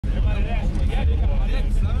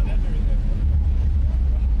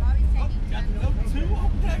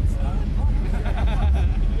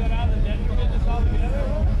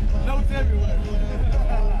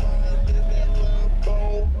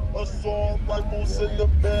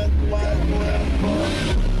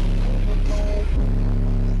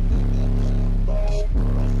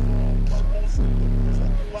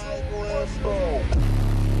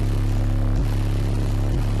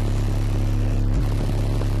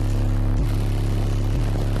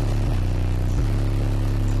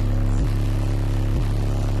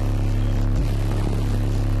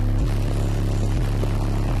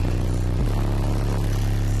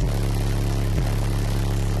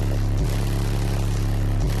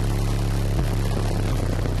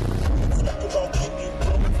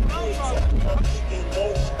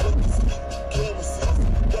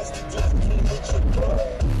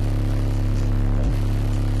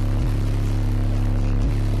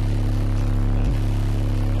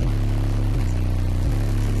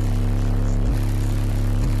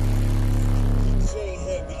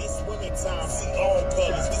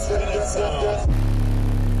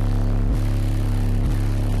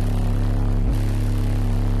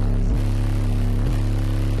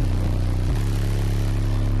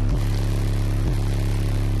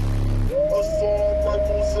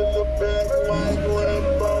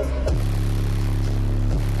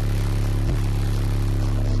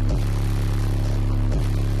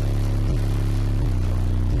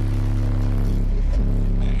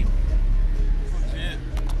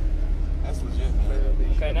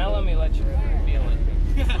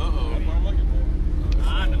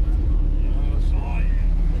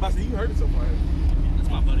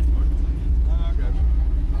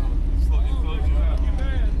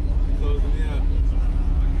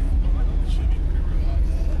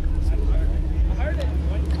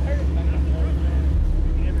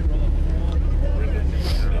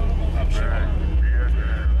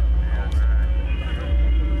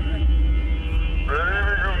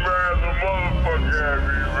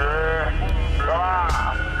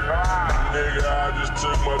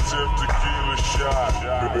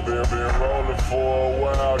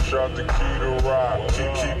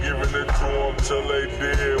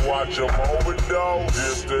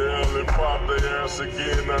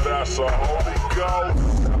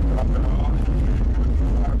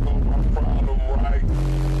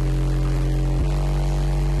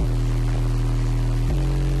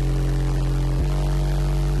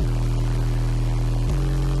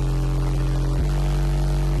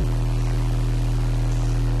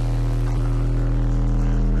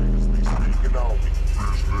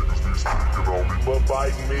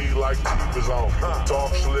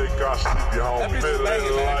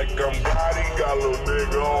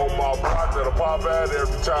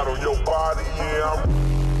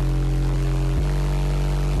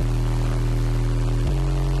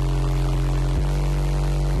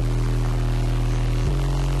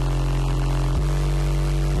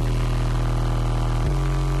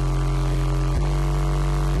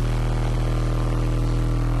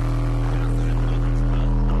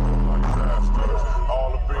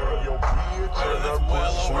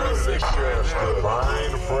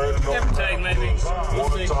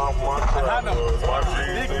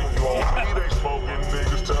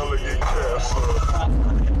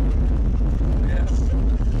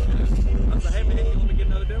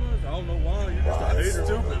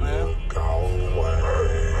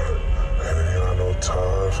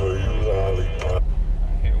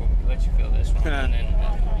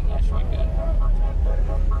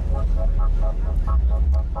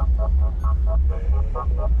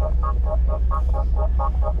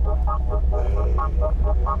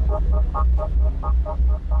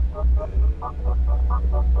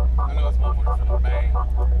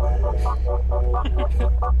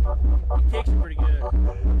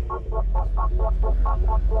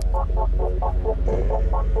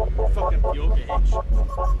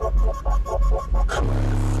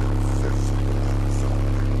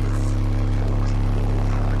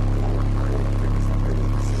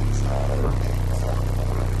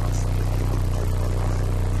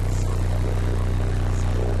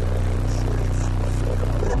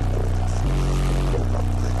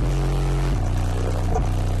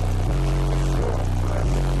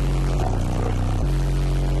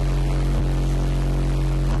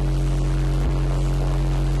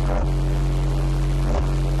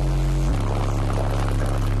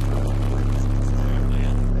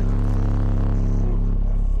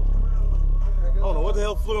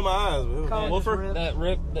Woofer?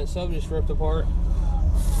 That sub just ripped apart.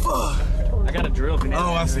 Fuck! I got a drill.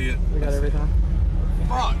 Oh, I see it. We got everything.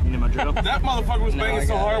 Fuck. You need my drill? That motherfucker was banging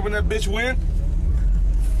so hard when that bitch went.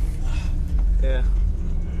 Yeah.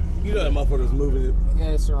 You know that motherfucker was moving it.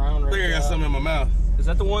 Yeah, it's around right I think I got something in my mouth. Is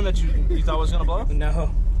that the one that you thought was gonna blow?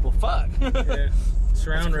 No. Well, fuck. Yeah.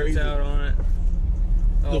 Surround ripped out on it.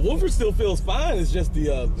 The woofer still feels fine. It's just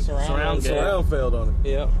the surround failed on it.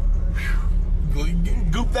 Yep.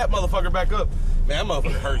 Goop that motherfucker back up. Man, that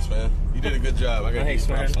motherfucker hurts, man. You did a good job. I got to give you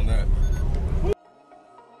props on that.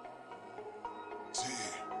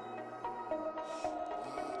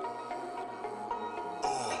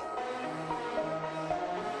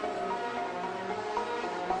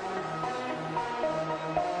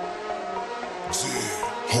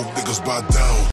 Hope niggas bow down.